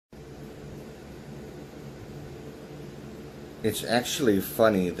It's actually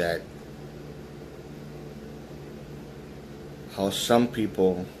funny that how some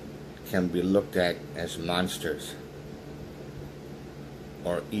people can be looked at as monsters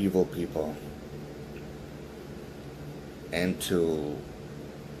or evil people, and to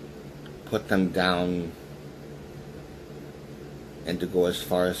put them down and to go as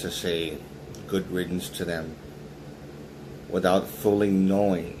far as to say good riddance to them without fully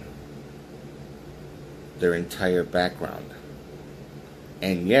knowing their entire background,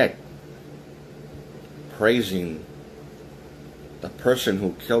 and yet praising the person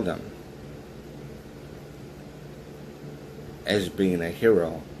who killed them as being a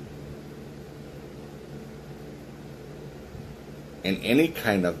hero. And any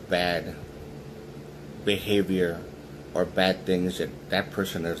kind of bad behavior or bad things that that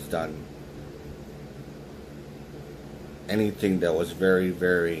person has done, anything that was very,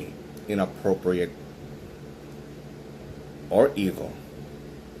 very inappropriate or evil,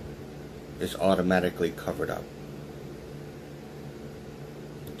 is automatically covered up.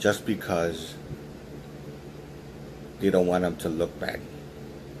 Just because they don't want them to look bad.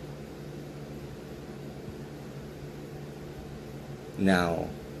 Now,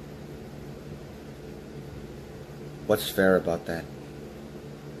 what's fair about that?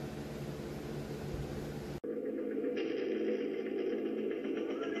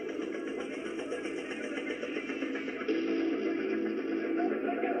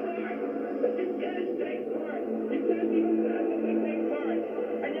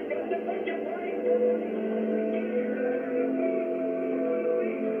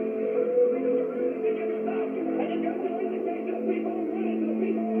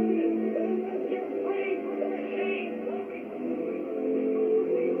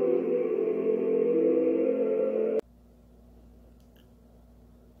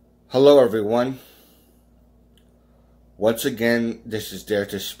 Hello everyone. Once again, this is Dare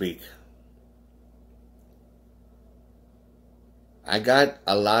to Speak. I got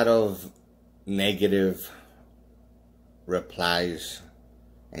a lot of negative replies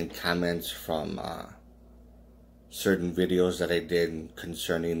and comments from certain videos that I did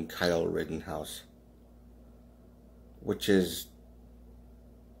concerning Kyle Rittenhouse, which is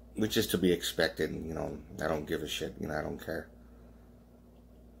to be expected. I don't give a shit. I don't care.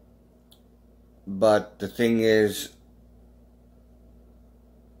 But the thing is,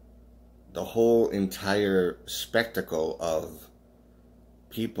 the whole entire spectacle of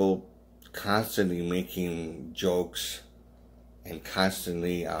people constantly making jokes and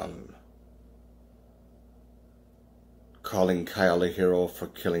constantly calling Kyle a hero for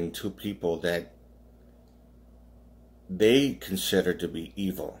killing two people that they consider to be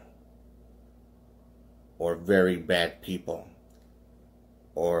evil or very bad people,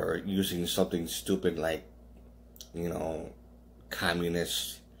 or using something stupid like,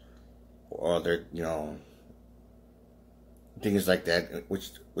 communists or other, things like that,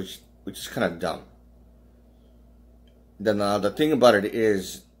 which is kind of dumb. Then the thing about it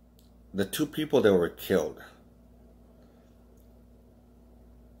is, the two people that were killed,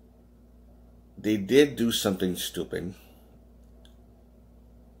 they did do something stupid.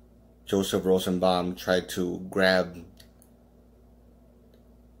 Joseph Rosenbaum tried to grab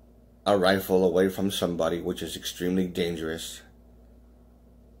a rifle away from somebody, which is extremely dangerous.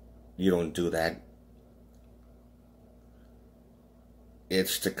 You don't do that.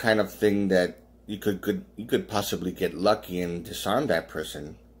 It's the kind of thing that you could possibly get lucky and disarm that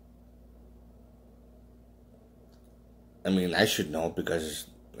person. I mean, I should know because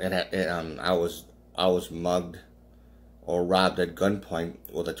I was mugged or robbed at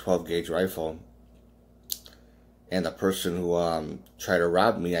gunpoint with a 12 gauge rifle. And the person who tried to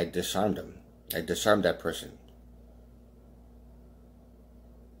rob me, I disarmed him. I disarmed that person.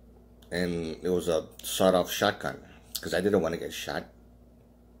 And it was a sawed-off shotgun, because I didn't want to get shot.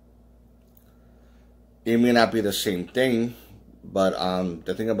 It may not be the same thing, but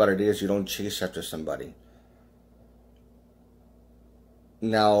the thing about it is, you don't chase after somebody.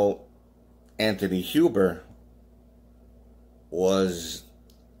 Now, Anthony Huber was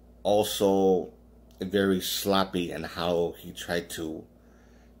also very sloppy in how he tried to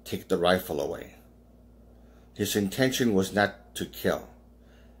take the rifle away. His intention was not to kill.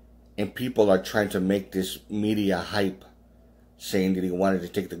 And people are trying to make this media hype, saying that he wanted to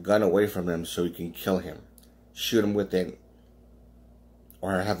take the gun away from him so he can kill him, shoot him with it,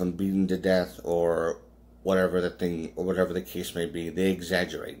 or have him beaten to death, or whatever the case may be. They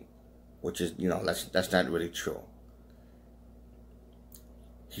exaggerate, which is, that's not really true.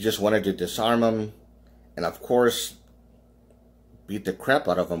 He just wanted to disarm him, and of course, beat the crap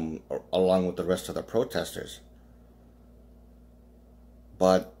out of him along with the rest of the protesters.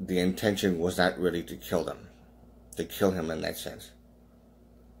 but the intention was not really to kill him in that sense,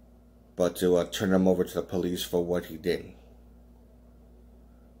 but to turn him over to the police for what he did.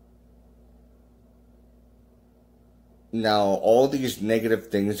 Now, all these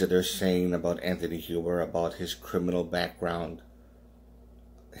negative things that they're saying about Anthony Huber, about his criminal background,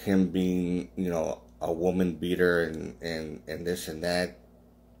 him being, a woman beater and this and that,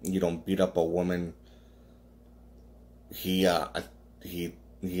 you don't beat up a woman. He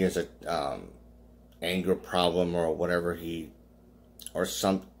has a anger problem or whatever,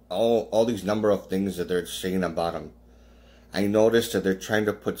 all these number of things that they're saying about him. I noticed that they're trying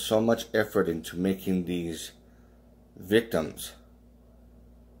to put so much effort into making these victims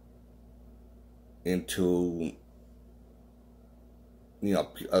into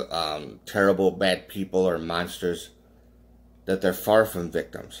terrible bad people or monsters, that they're far from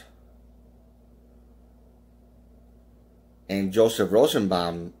victims. And Joseph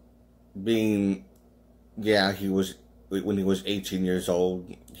Rosenbaum, being, when he was 18 years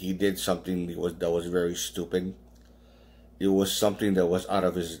old, he did something that was very stupid. It was something that was out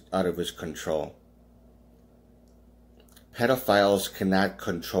of his control. Pedophiles cannot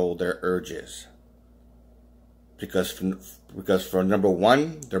control their urges because for number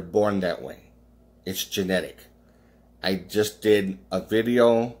one, they're born that way. It's genetic. I just did a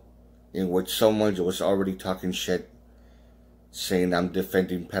video in which someone was already talking shit, saying I'm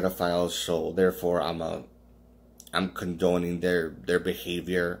defending pedophiles, so therefore I'm condoning their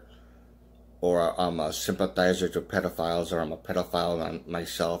behavior, or I'm a sympathizer to pedophiles, or I'm a pedophile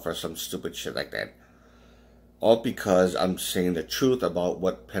myself, or some stupid shit like that. All because I'm saying the truth about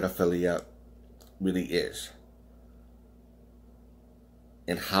what pedophilia really is,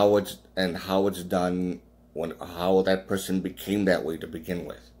 and how it's done, how that person became that way to begin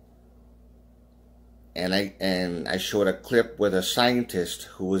with. And I showed a clip with a scientist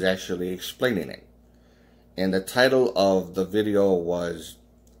who was actually explaining it. And the title of the video was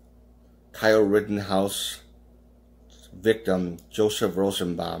Kyle Rittenhouse victim Joseph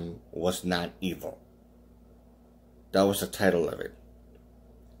Rosenbaum was not evil. That was the title of it.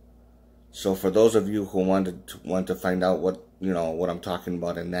 So for those of you who want to find out what I'm talking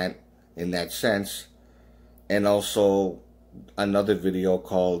about in that sense, and also another video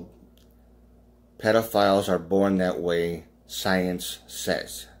called Pedophiles Are Born That Way, Science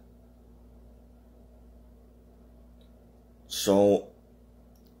Says. So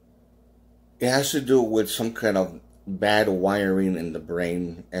it has to do with some kind of bad wiring in the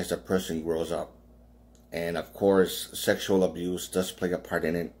brain as the person grows up. And of course, sexual abuse does play a part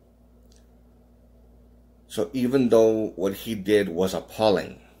in it. So even though what he did was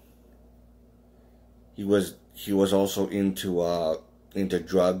appalling, he was also into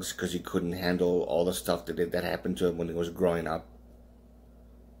drugs because he couldn't handle all the stuff that happened to him when he was growing up.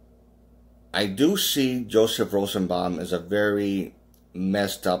 I do see Joseph Rosenbaum as a very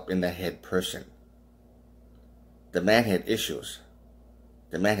messed up in the head person. The man had issues.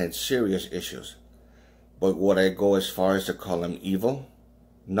 The man had serious issues. But would I go as far as to call him evil?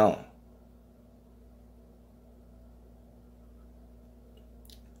 No.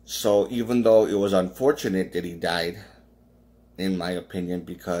 So even though it was unfortunate that he died, in my opinion,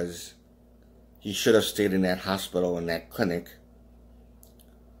 because he should have stayed in that hospital, in that clinic,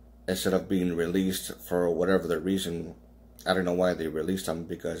 instead of being released for whatever the reason. I don't know why they released him,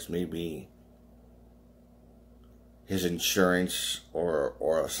 because maybe his insurance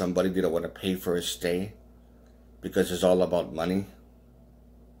or somebody didn't want to pay for his stay, because it's all about money.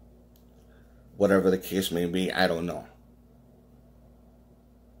 Whatever the case may be, I don't know.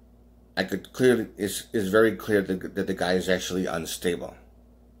 It's very clear that the guy is actually unstable.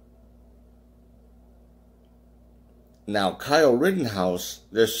 Now, Kyle Rittenhouse,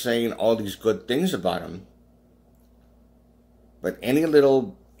 they're saying all these good things about him, but any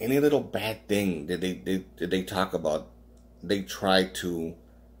little bad thing that they talk about, they try to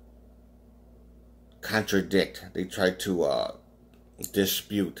contradict. They try to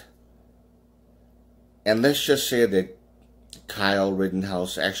dispute. And let's just say that Kyle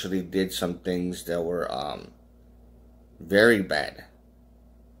Rittenhouse actually did some things that were very bad.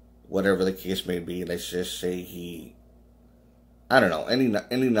 Whatever the case may be, let's just say I don't know,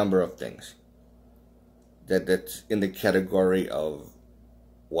 any number of things that's in the category of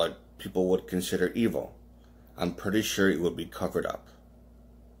what people would consider evil. I'm pretty sure it would be covered up,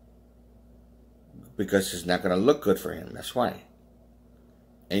 because it's not going to look good for him. That's why.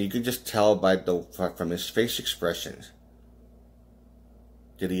 And you can just tell from his face expressions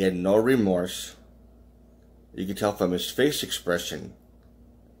that he had no remorse. You can tell from his face expression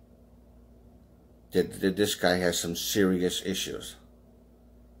that this guy has some serious issues.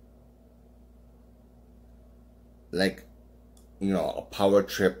 like, you know, a power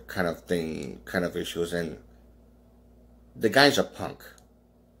trip kind of thing, kind of issues, and the guy's a punk,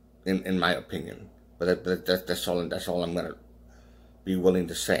 in my opinion. But that's all I'm gonna be willing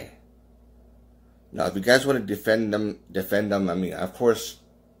to say. Now, if you guys want to defend them. I mean, of course,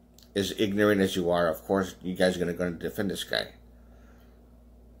 as ignorant as you are, of course, you guys are gonna defend this guy.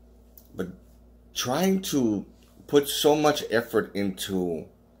 But trying to put so much effort into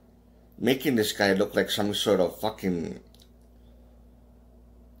making this guy look like some sort of fucking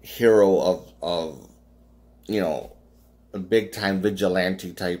hero of you know, a big time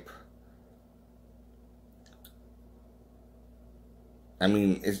vigilante type. I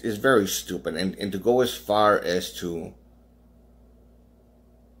mean, it's very stupid, and to go as far as to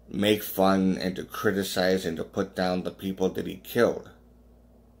make fun and to criticize and to put down the people that he killed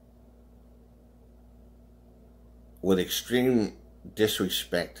with extreme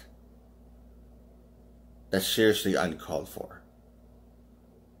disrespect, that's seriously uncalled for.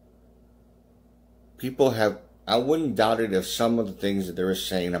 People have, I wouldn't doubt it if some of the things that they were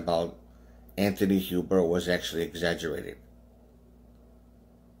saying about Anthony Huber was actually exaggerated.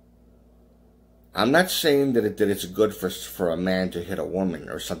 I'm not saying that it's good for a man to hit a woman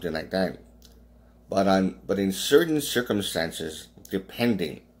or something like that, but in certain circumstances,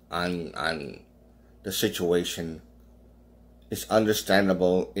 depending on the situation, it's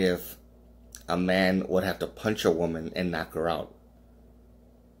understandable if a man would have to punch a woman and knock her out.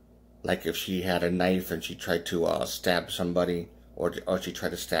 Like if she had a knife and she tried to stab somebody, or she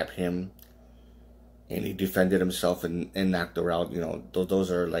tried to stab him, and he defended himself and knocked her out. You know,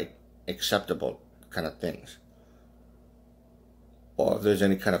 those are like acceptable kind of things. Or if there's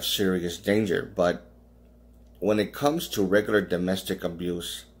any kind of serious danger. But when it comes to regular domestic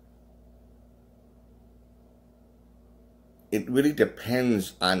abuse, it really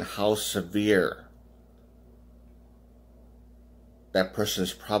depends on how severe that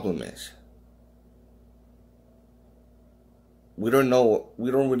person's problem is. We don't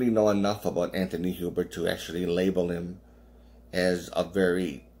really know enough about Anthony Huber to actually label him as a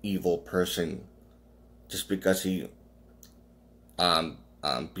very evil person just because he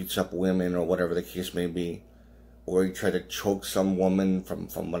beats up women or whatever the case may be, or he tried to choke some woman from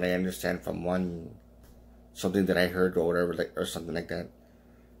what I understand from something that I heard or whatever, or something like that.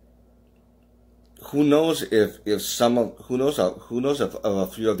 Who knows if who knows if a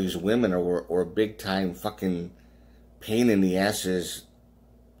few of these women or big time fucking pain in the asses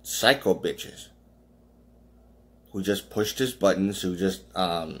psycho bitches who just pushed his buttons, who just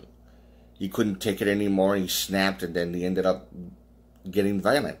he couldn't take it anymore, he snapped, and then he ended up getting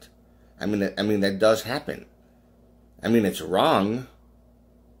violent. I mean that does happen. I mean, it's wrong.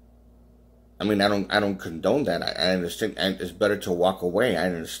 I mean, I don't condone that. I understand, and it's better to walk away. I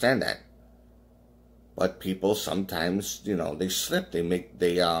understand that. But people sometimes, you know, they slip. They make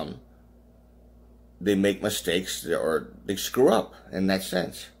mistakes, or they screw up in that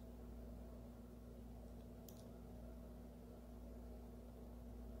sense.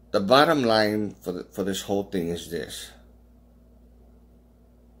 The bottom line for this whole thing is this: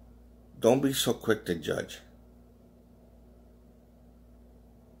 don't be so quick to judge.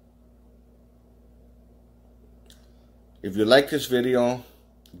 If you like this video,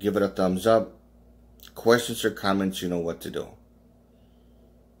 give it a thumbs up. Questions or comments, you know what to do.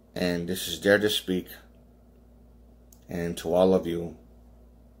 And this is Dare to Speak. And to all of you,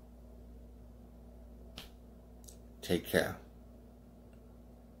 take care.